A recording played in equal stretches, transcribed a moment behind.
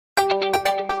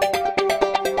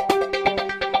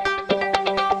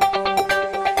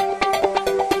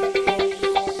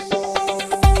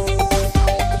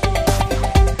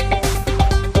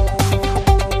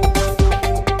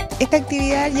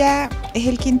Es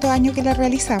el 5.º año que la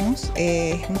realizamos,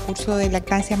 es un curso de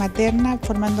lactancia materna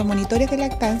formando monitores de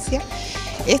lactancia.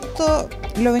 Esto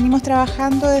lo venimos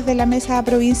trabajando desde la mesa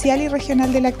provincial y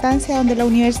regional de lactancia, donde la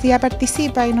universidad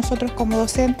participa y nosotros como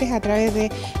docentes a través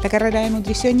de la carrera de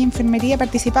nutrición y enfermería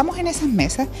participamos en esas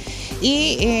mesas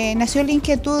y nació la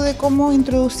inquietud de cómo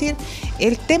introducir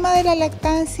el tema de la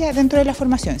lactancia dentro de la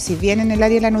formación. Si bien en el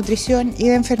área de la nutrición y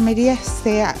de enfermería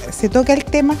se toca el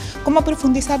tema, cómo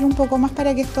profundizarlo un poco más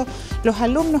para que los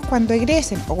alumnos cuando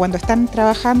egresen o cuando están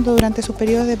trabajando durante sus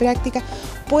periodos de práctica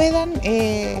puedan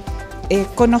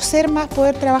conocer más,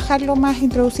 poder trabajarlo más,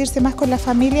 introducirse más con la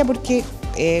familia, porque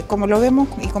como lo vemos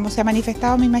y como se ha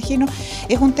manifestado, me imagino,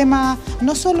 es un tema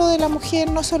no solo de la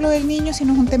mujer, no solo del niño,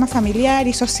 sino es un tema familiar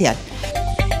y social.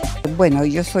 Bueno,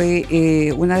 yo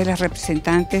soy una de las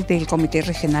representantes del Comité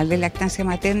Regional de Lactancia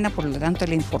Materna, por lo tanto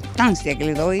la importancia que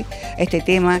le doy a este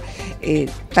tema,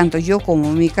 tanto yo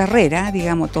como mi carrera,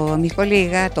 digamos, todos mis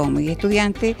colegas, todos mis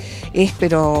estudiantes, es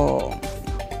pero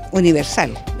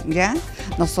universal, ¿ya?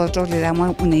 Nosotros le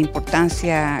damos la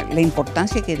importancia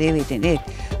que debe tener,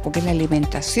 porque es la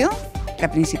alimentación,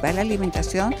 la principal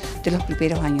alimentación de los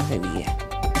primeros años de vida.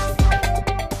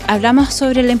 Hablamos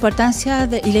sobre la importancia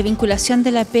y la vinculación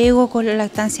del apego con la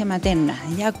lactancia materna,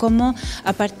 ya como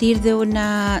a partir de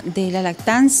la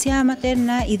lactancia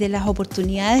materna y de las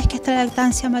oportunidades que esta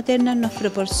lactancia materna nos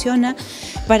proporciona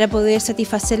para poder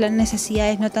satisfacer las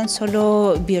necesidades no tan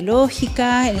solo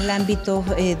biológicas en el ámbito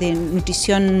de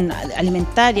nutrición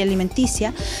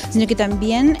alimenticia, sino que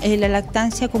también la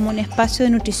lactancia como un espacio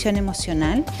de nutrición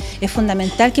emocional. Es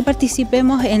fundamental que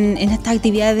participemos en estas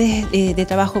actividades de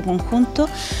trabajo conjunto,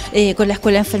 con la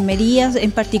Escuela de Enfermería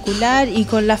en particular y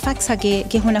con la FACSA, que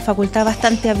es una facultad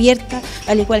bastante abierta,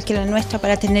 al igual que la nuestra,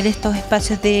 para tener estos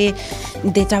espacios de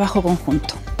trabajo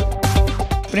conjunto.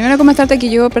 Primero comentarte que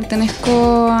yo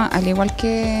pertenezco, al igual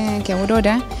que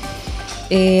Aurora,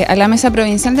 a la Mesa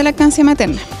Provincial de Lactancia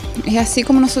Materna. Es así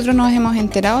como nosotros nos hemos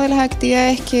enterado de las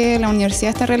actividades que la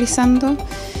universidad está realizando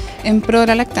en pro de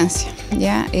la lactancia,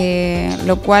 ¿ya?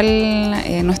 Lo cual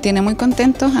nos tiene muy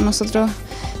contentos a nosotros,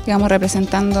 digamos,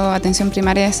 representando atención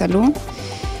primaria de salud,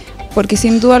 porque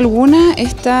sin duda alguna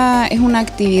esta es una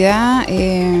actividad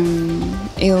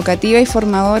educativa y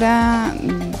formadora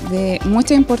de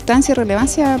mucha importancia y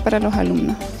relevancia para los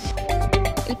alumnos.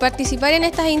 El participar en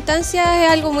estas instancias es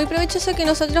algo muy provechoso que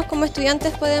nosotros como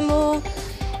estudiantes podemos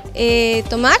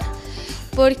tomar,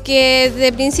 porque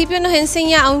de principio nos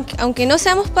enseña, aunque no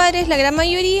seamos padres, la gran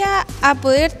mayoría, a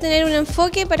poder tener un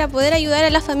enfoque para poder ayudar a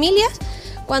las familias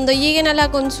cuando lleguen a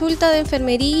la consulta de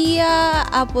enfermería,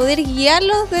 a poder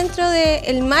guiarlos dentro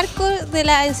del marco de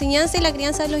la enseñanza y la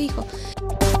crianza de los hijos.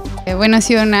 Bueno, ha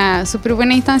sido una súper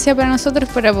buena instancia para nosotros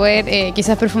para poder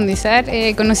quizás profundizar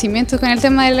conocimientos con el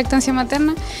tema de la lactancia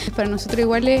materna. Para nosotros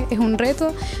igual es un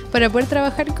reto para poder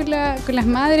trabajar con las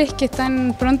madres que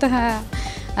están prontas a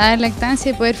dar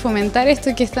lactancia y poder fomentar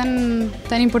esto que es tan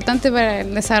importante para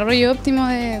el desarrollo óptimo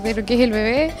de lo que es el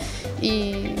bebé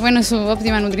y bueno, su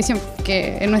óptima nutrición,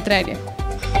 que es nuestra área.